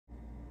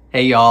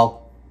Hey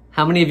y'all,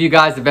 how many of you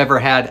guys have ever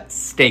had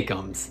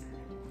Steak-umms?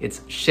 It's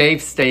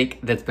shaved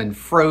steak that's been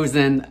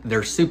frozen,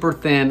 they're super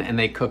thin, and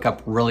they cook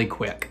up really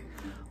quick.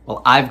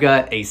 Well, I've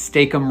got a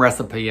Steak-umm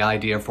recipe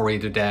idea for you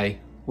today.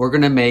 We're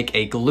gonna make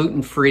a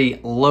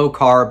gluten-free,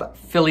 low-carb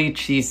Philly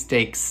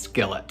cheesesteak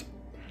skillet.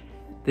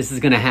 This is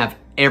gonna have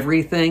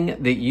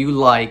everything that you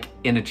like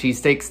in a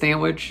cheesesteak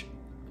sandwich,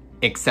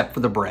 except for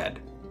the bread.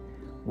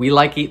 We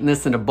like eating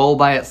this in a bowl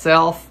by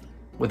itself,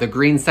 with a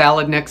green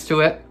salad next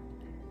to it.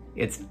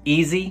 It's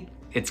easy,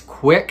 it's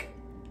quick,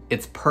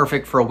 it's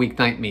perfect for a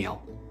weeknight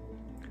meal.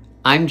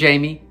 I'm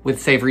Jamie with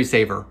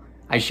SavorySaver.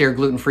 I share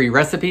gluten-free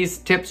recipes,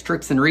 tips,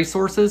 tricks, and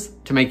resources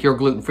to make your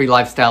gluten-free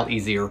lifestyle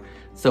easier.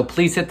 So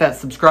please hit that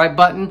subscribe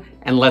button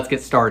and let's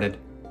get started.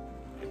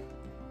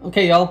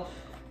 Okay, y'all.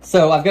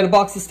 So I've got a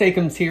box of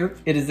Steak-umms here.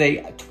 It is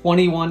a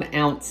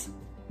 21-ounce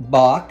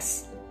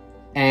box,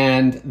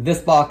 and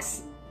this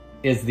box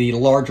is the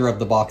larger of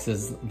the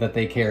boxes that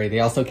they carry.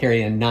 They also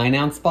carry a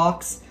 9-ounce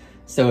box.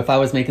 So if I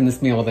was making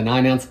this meal with a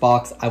 9-ounce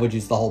box, I would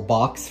use the whole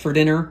box for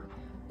dinner.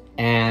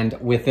 And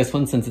with this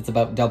one, since it's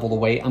about double the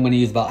weight, I'm gonna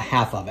use about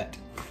half of it.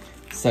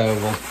 So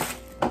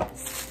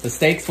the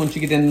steaks, once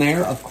you get in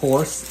there, of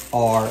course,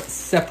 are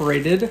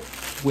separated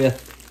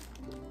with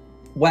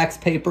wax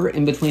paper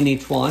in between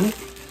each one.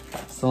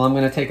 So I'm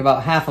gonna take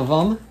about half of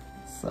them.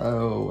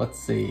 So let's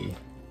see.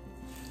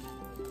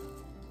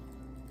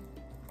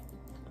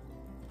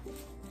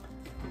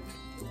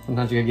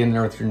 Sometimes you gotta get in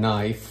there with your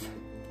knife,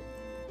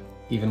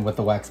 even with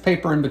the wax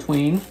paper in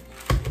between.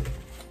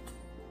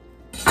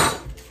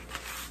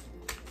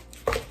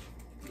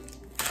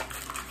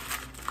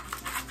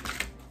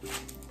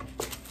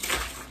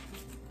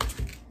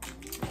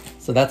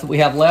 So that's what we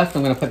have left.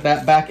 I'm gonna put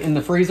that back in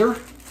the freezer.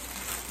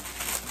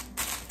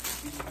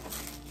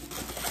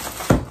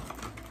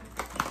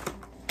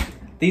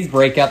 These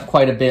break up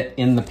quite a bit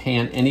in the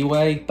pan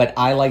anyway, but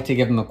I like to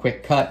give them a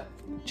quick cut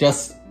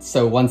just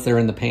so once they're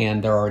in the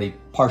pan, they're already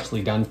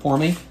partially done for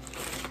me.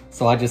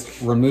 So I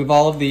just remove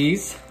all of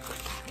these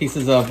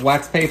pieces of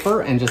wax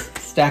paper and just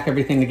stack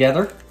everything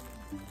together.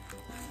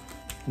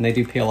 And they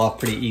do peel off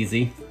pretty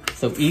easy.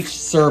 So each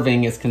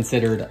serving is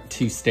considered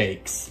 2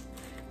 steaks.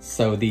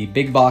 So the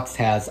big box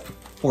has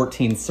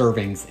 14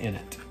 servings in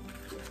it.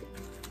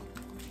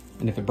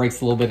 And if it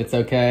breaks a little bit, it's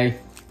okay,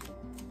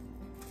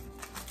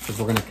 because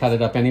we're gonna cut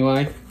it up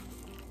anyway.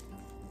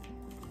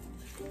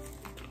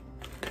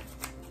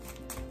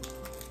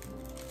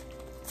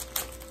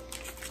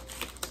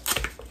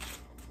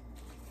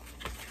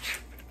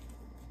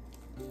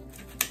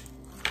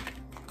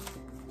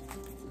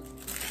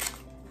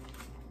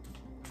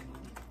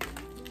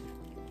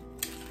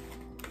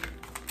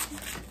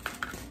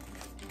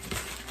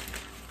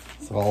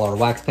 So all our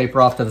wax paper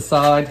off to the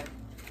side.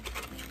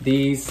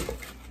 These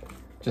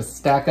just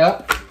stack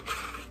up.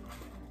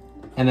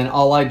 And then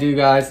all I do,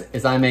 guys,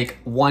 is I make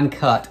one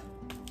cut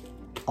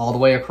all the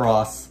way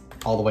across,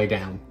 all the way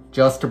down,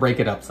 just to break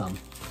it up some.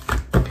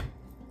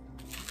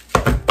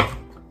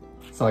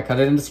 So I cut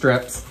it into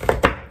strips.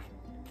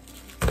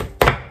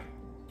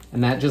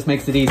 And that just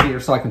makes it easier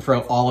so I can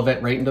throw all of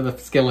it right into the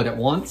skillet at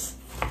once.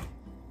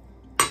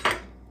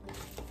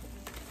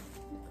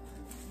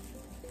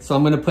 So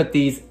I'm gonna put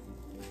these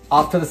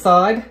off to the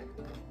side,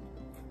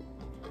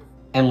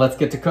 and let's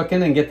get to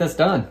cooking and get this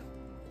done.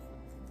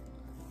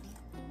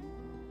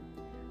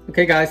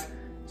 Okay guys,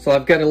 so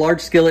I've got a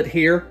large skillet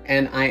here,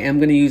 and I am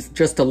gonna use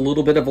just a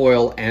little bit of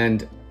oil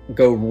and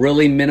go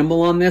really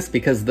minimal on this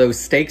because those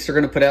steaks are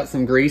gonna put out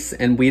some grease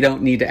and we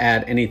don't need to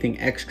add anything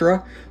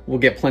extra. We'll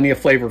get plenty of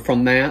flavor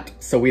from that,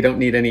 so we don't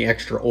need any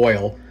extra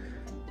oil.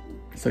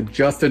 So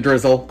just a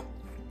drizzle.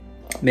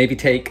 Maybe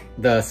take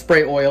the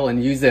spray oil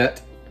and use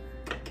it.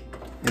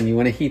 And you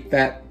wanna heat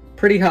that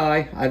pretty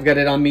high. I've got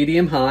it on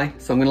medium high,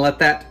 so I'm gonna let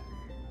that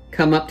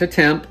come up to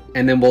temp,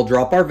 and then we'll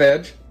drop our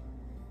veg.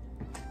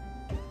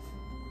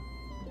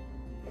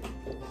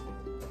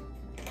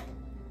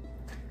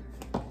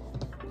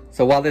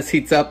 So while this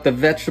heats up, the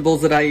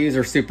vegetables that I use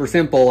are super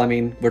simple. I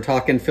mean, we're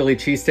talking Philly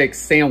cheesesteak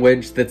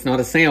sandwich that's not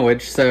a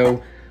sandwich,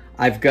 so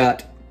I've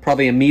got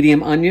probably a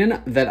medium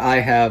onion that I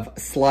have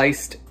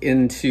sliced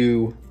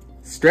into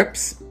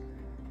strips.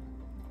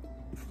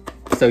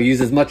 So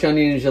use as much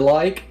onion as you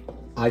like.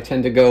 I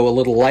tend to go a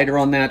little lighter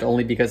on that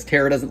only because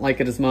Tara doesn't like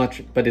it as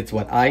much, but it's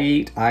what I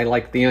eat. I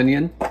like the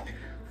onion.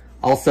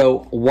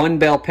 Also, 1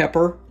 bell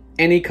pepper,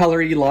 any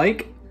color you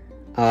like.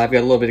 I've got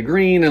a little bit of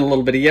green and a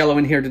little bit of yellow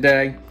in here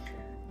today.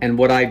 And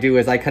what I do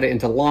is I cut it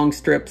into long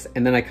strips,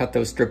 and then I cut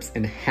those strips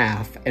in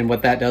half. And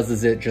what that does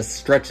is it just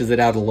stretches it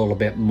out a little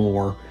bit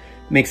more.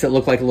 Makes it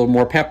look like a little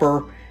more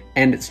pepper,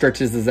 and it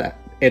stretches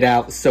it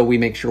out so we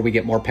make sure we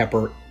get more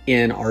pepper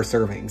in our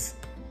servings.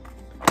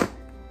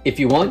 If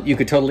you want, you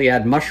could totally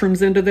add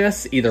mushrooms into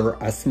this, either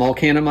a small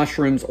can of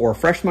mushrooms or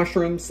fresh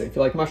mushrooms, if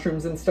you like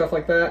mushrooms and stuff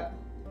like that.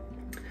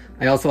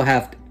 I also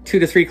have 2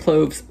 to 3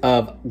 cloves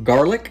of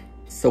garlic,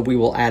 so we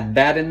will add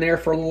that in there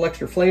for a little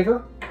extra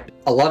flavor.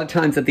 A lot of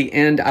times at the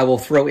end, I will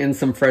throw in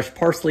some fresh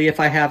parsley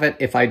if I have it.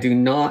 If I do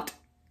not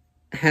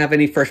have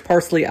any fresh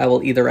parsley, I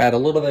will either add a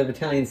little bit of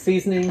Italian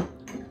seasoning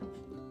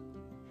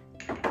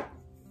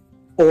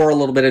or a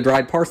little bit of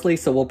dried parsley,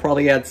 so we'll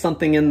probably add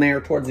something in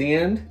there towards the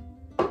end.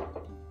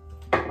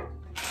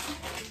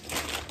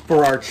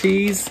 For our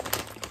cheese,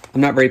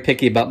 I'm not very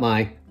picky about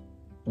my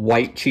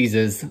white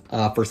cheeses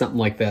for something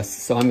like this.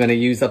 So I'm gonna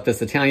use up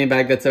this Italian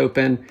bag that's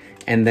open,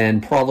 and then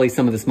probably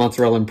some of this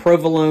mozzarella and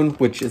provolone,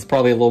 which is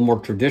probably a little more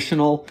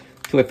traditional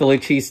to a Philly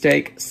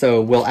cheesesteak.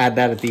 So we'll add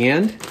that at the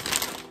end.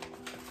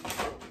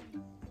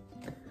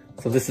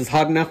 So this is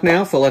hot enough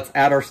now, so let's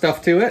add our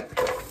stuff to it.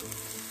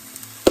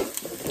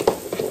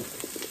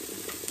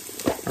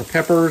 Our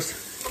peppers,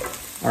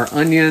 our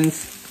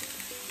onions,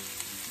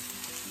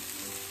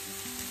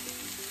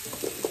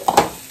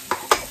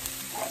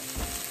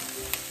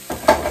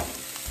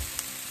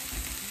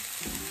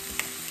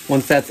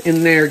 once that's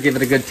in there, give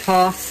it a good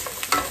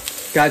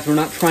toss. Guys, we're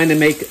not trying to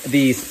make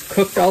these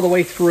cooked all the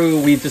way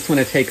through. We just want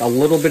to take a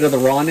little bit of the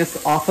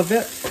rawness off of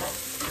it.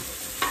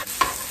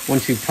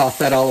 Once you've tossed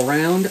that all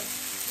around,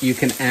 you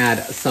can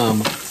add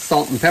some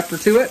salt and pepper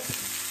to it.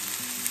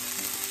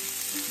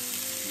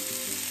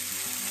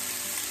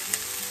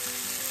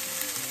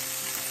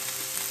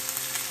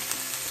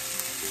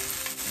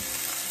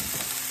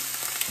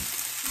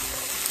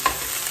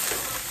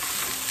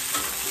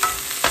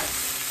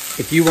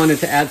 If you wanted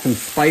to add some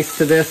spice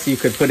to this, you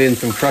could put in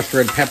some crushed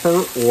red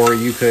pepper, or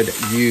you could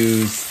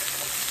use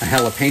a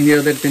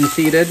jalapeno that's been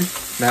seeded.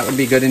 That would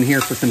be good in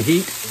here for some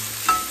heat.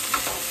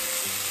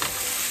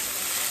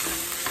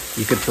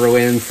 You could throw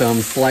in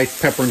some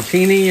sliced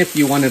pepperoncini if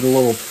you wanted a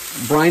little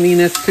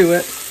brininess to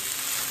it.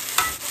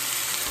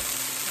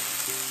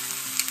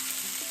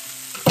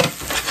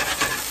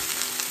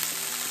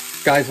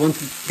 Guys,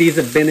 once these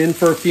have been in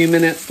for a few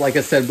minutes, like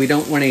I said, we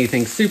don't want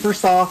anything super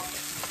soft.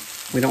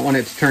 We don't want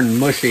it to turn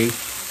mushy,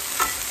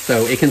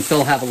 so it can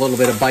still have a little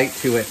bit of bite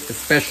to it,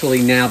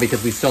 especially now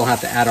because we still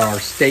have to add our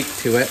steak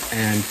to it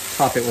and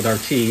top it with our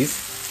cheese.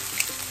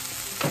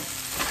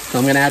 So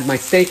I'm gonna add my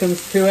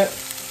Steak-umms to it.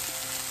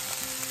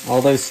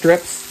 All those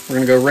strips, we're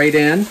gonna go right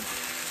in.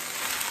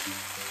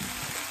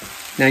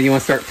 Now you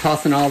wanna start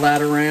tossing all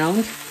that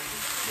around.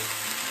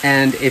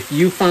 And if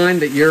you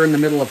find that you're in the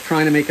middle of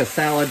trying to make a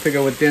salad to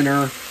go with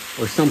dinner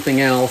or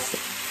something else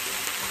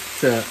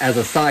as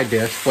a side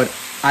dish, what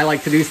I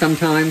like to do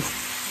sometimes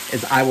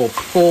is I will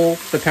pull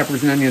the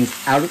peppers and onions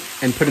out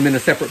and put them in a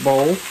separate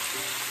bowl,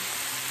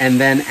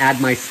 and then add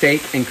my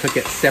steak and cook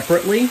it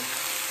separately,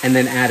 and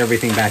then add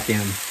everything back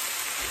in.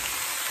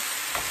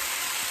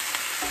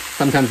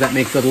 Sometimes that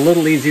makes it a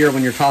little easier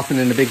when you're tossing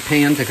in a big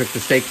pan to cook the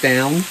steak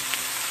down.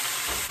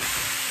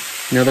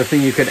 Another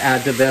thing you could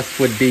add to this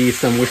would be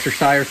some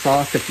Worcestershire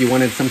sauce if you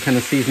wanted some kind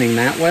of seasoning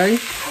that way.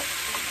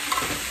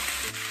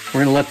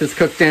 We're gonna let this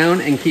cook down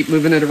and keep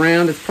moving it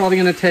around. It's probably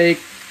gonna take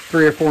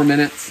 3 or 4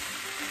 minutes.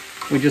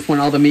 We just want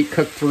all the meat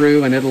cooked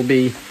through, and it'll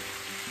be,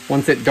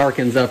 once it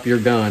darkens up, you're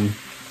done.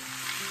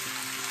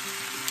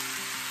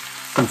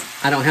 Since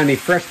I don't have any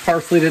fresh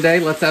parsley today,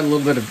 let's add a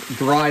little bit of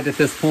dried at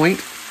this point.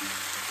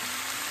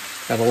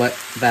 Gotta let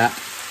that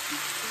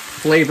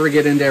flavor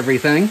get into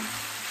everything.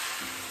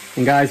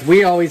 And guys,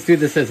 we always do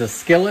this as a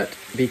skillet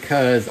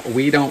because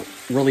we don't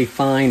really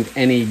find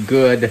any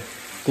good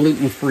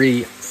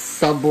gluten-free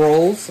sub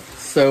rolls.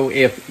 So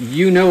if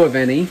you know of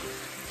any,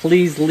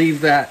 please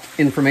leave that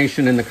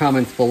information in the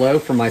comments below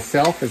for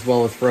myself as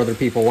well as for other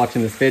people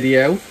watching this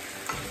video.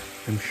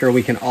 I'm sure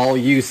we can all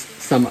use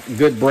some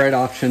good bread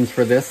options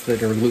for this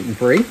that are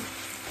gluten-free.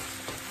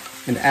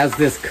 And as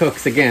this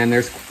cooks, again,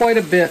 there's quite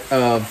a bit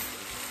of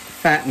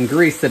fat and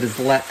grease that is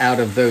let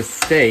out of those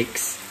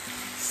steaks.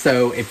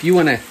 So if you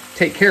want to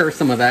take care of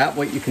some of that,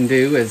 what you can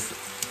do is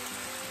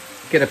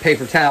get a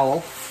paper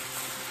towel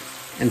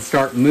and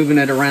start moving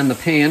it around the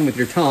pan with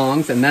your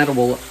tongs, and that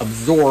will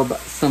absorb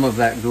some of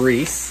that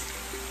grease.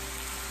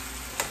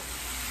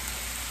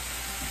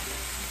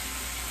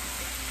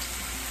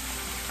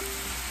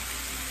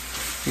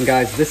 And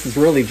guys, this is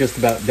really just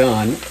about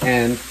done.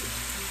 And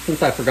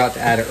since I forgot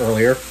to add it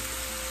earlier,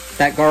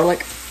 that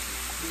garlic,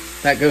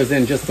 that goes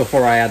in just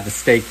before I add the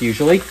steak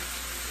usually.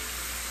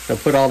 So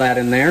put all that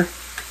in there.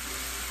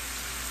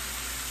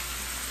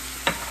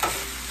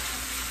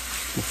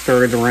 We'll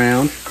stir it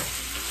around.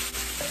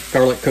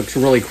 Garlic cooks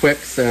really quick,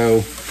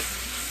 so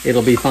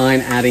it'll be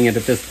fine adding it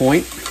at this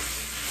point.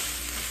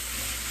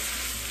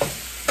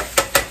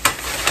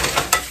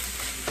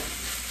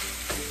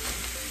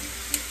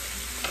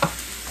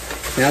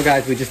 Now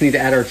guys, we just need to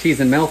add our cheese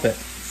and melt it.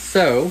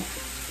 So,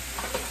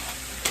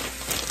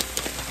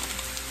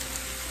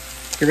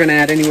 you're gonna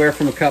add anywhere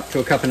from a cup to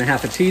a cup and a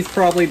half of cheese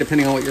probably,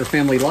 depending on what your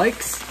family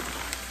likes.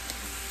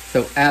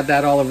 So add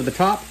that all over the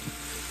top.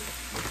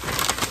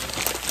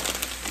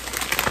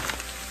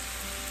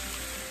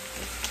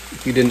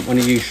 If you didn't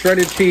want to use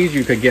shredded cheese,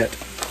 you could get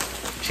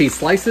cheese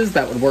slices.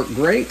 That would work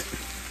great.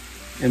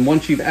 And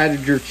once you've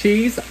added your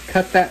cheese,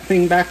 cut that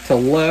thing back to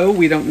low.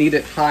 We don't need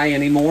it high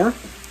anymore.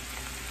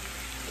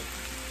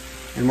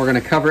 And we're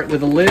going to cover it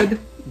with a lid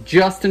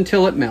just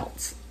until it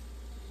melts.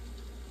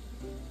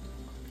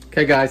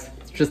 Okay guys,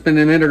 it's just been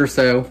a minute or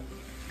so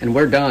and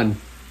we're done.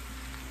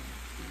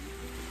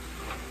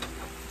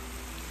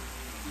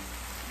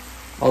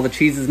 All the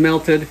cheese is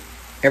melted.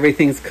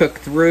 Everything's cooked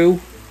through.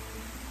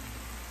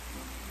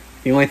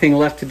 The only thing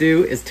left to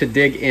do is to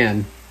dig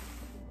in.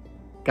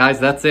 Guys,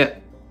 that's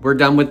it. We're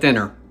done with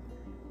dinner.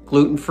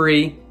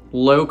 Gluten-free,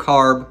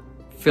 low-carb,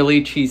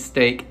 Philly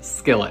cheesesteak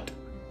skillet.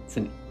 It's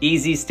an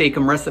easy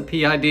Steak-umm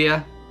recipe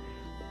idea.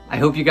 I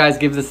hope you guys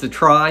give this a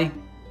try.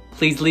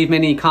 Please leave me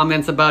any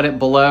comments about it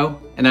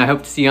below, and I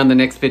hope to see you on the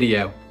next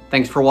video.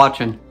 Thanks for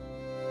watching.